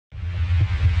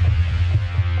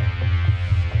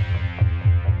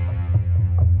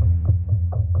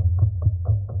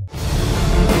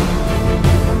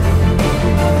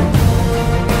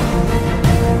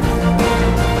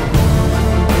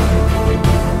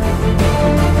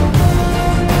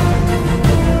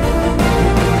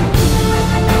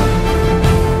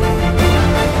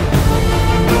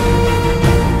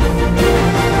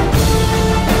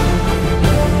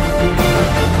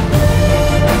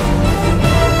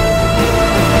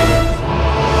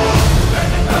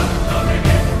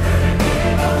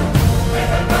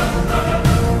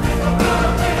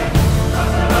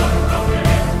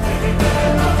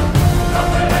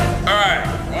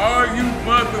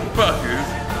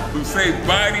who say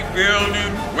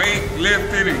bodybuilding,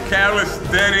 weightlifting, and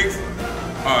calisthenics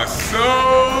are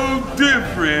so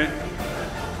different.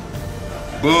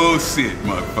 Bullshit,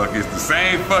 motherfucker. It's the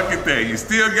same fucking thing. You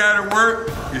still gotta work.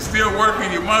 You're still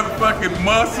working your motherfucking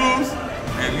muscles.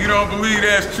 And if you don't believe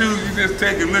that's true, you just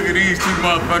take a look at these two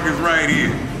motherfuckers right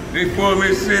here. They pull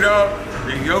this shit off,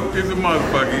 they yoked as a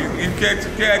motherfucker. You catch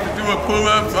a cat to doing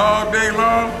pull-ups all day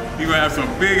long, he gonna have some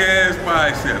big ass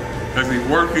bicep. Cause he's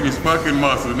working his fucking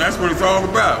muscles. And that's what it's all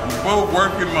about. We're both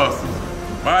working muscles.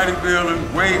 Bodybuilding,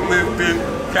 weightlifting,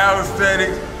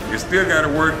 calisthenics, you still gotta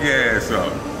work your ass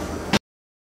off.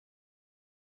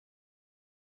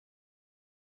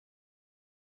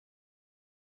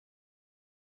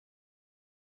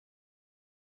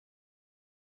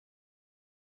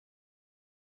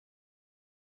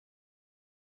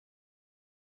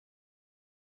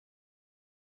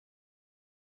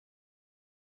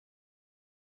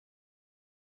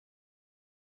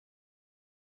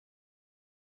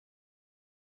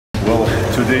 Well,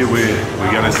 today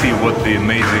we're gonna see what the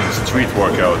amazing street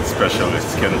workout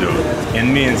specialists can do.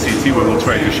 In me and CT, we will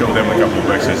try to show them a couple of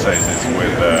exercises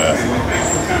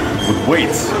with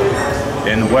weights.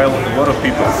 And while a lot of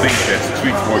people think that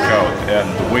street workout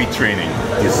and weight training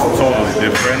is totally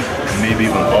different, maybe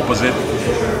even opposite,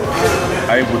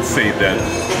 I would say that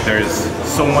there is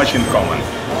so much in common.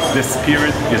 The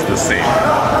spirit is the same.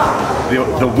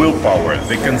 The willpower,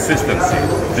 the consistency,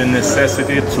 the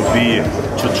necessity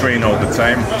to train all the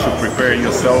time, to prepare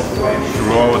yourself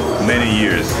throughout many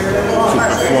years, to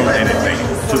perform anything,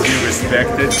 to be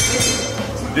respected.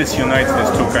 This unites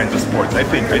these two kinds of sports. I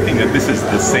think that this is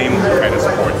the same kind of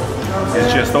sport.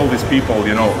 It's just all these people,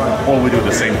 you know, all we do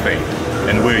the same thing.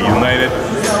 And we're united,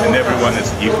 and everyone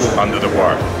is equal under the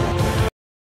bar.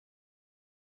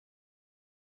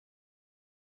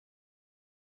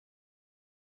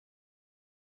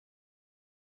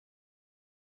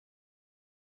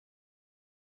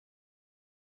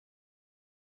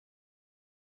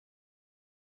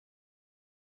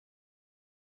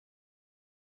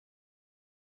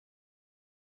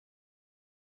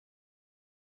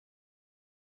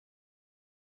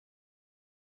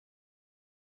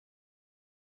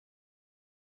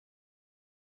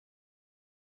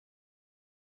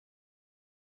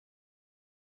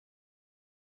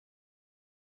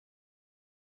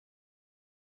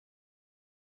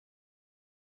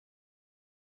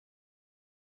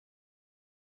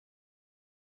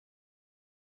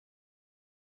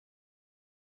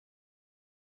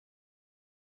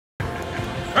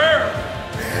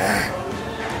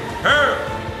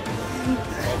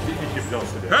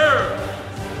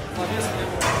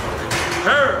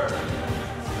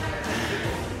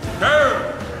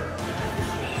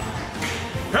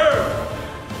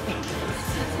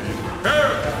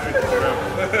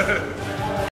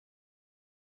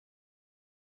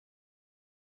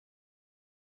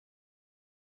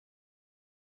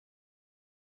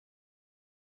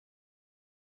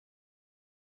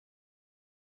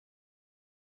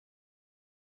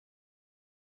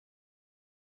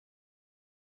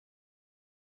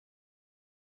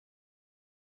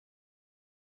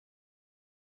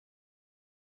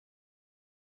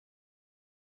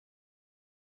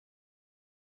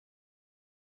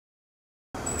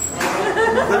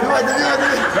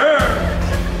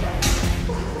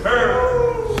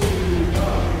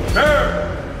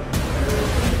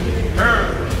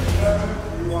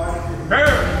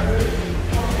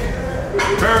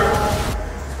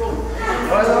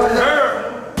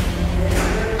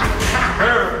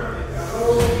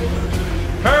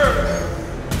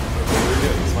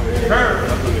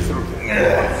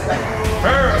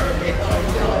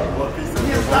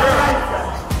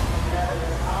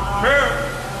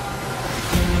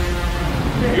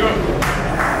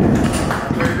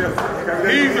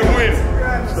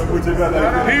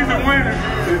 He's a winner.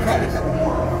 He's a winner.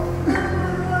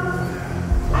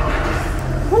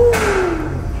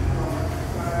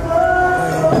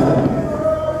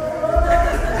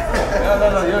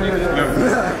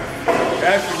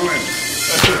 That's the winner.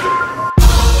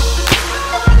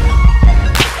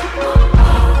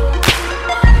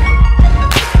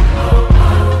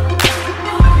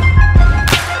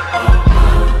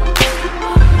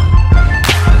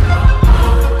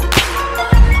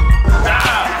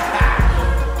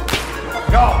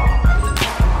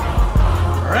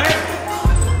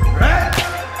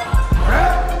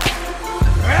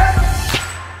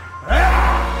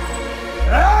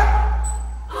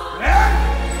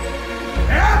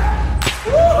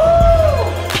 Woo!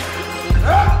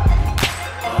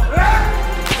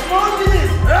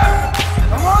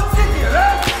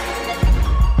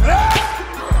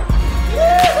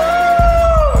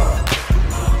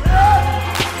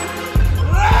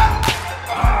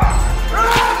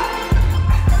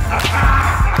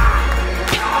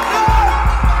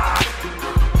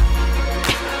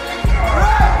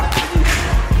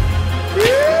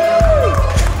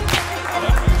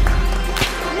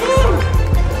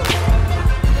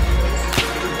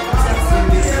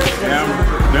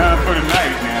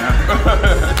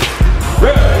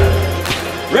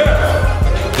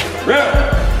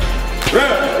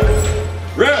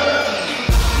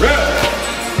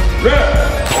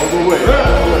 Ha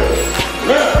ha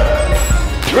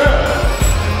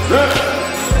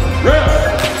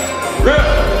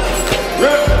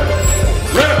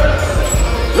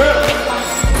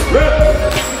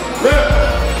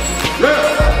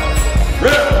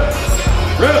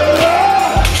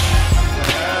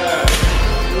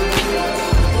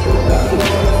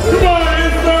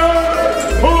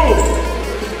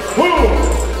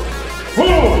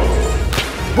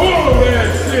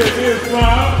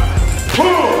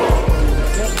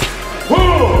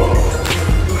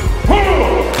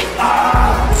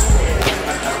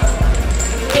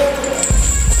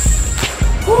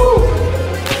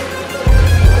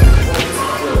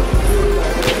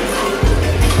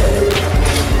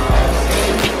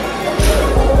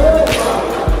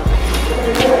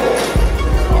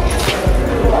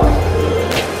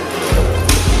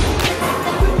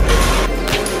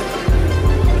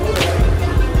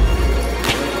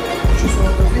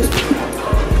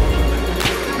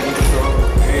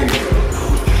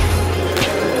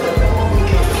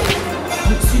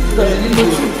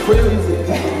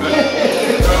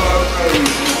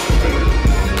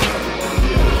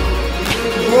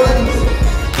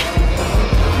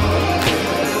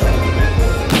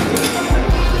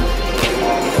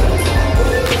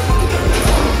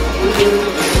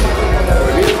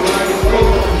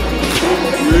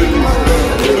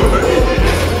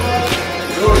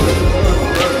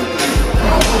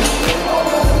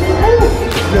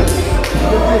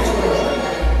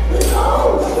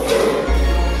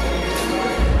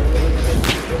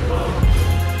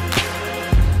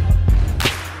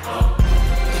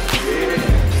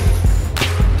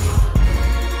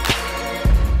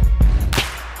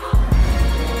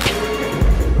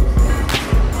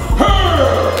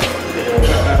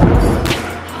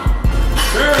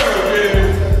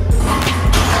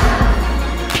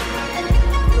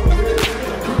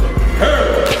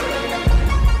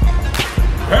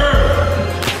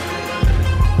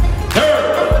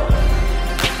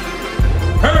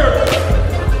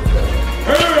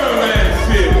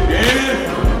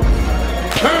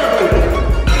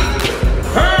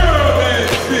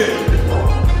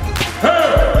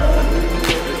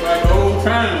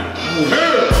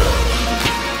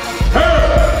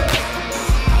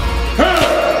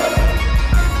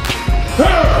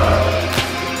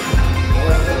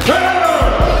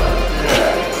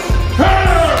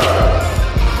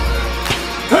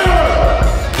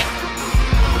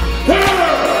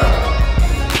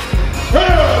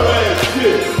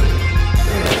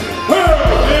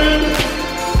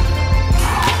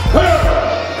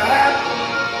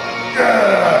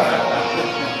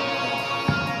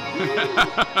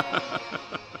ha ha!